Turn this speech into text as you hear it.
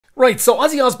Right, so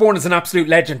Ozzy Osbourne is an absolute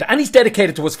legend and he's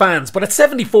dedicated to his fans, but at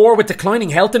 74 with declining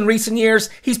health in recent years,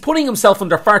 he's putting himself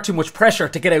under far too much pressure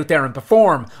to get out there and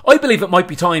perform. I believe it might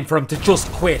be time for him to just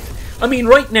quit. I mean,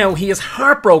 right now he is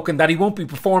heartbroken that he won't be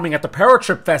performing at the Power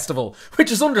Trip Festival,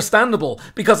 which is understandable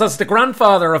because as the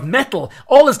grandfather of metal,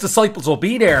 all his disciples will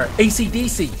be there.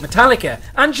 AC/DC, Metallica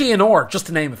and GNR, just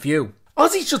to name a few.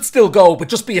 Ozzy should still go, but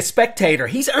just be a spectator.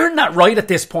 He's earned that right at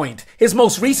this point. His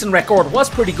most recent record was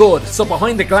pretty good, so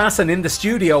behind the glass and in the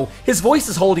studio, his voice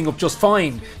is holding up just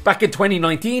fine. Back in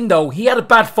 2019 though, he had a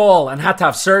bad fall and had to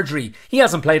have surgery. He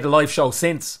hasn't played a live show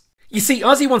since. You see,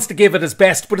 Ozzy wants to give it his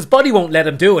best, but his body won't let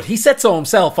him do it. He said so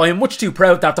himself. I am much too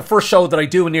proud that the first show that I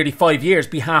do in nearly 5 years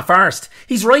be half-arsed.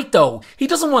 He's right though. He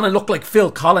doesn't want to look like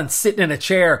Phil Collins sitting in a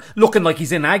chair, looking like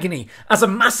he's in agony. As a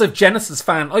massive Genesis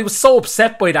fan, I was so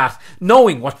upset by that,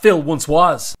 knowing what Phil once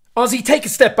was. Ozzy, take a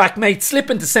step back, mate, slip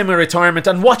into semi-retirement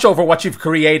and watch over what you've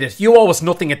created. You owe us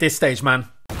nothing at this stage, man.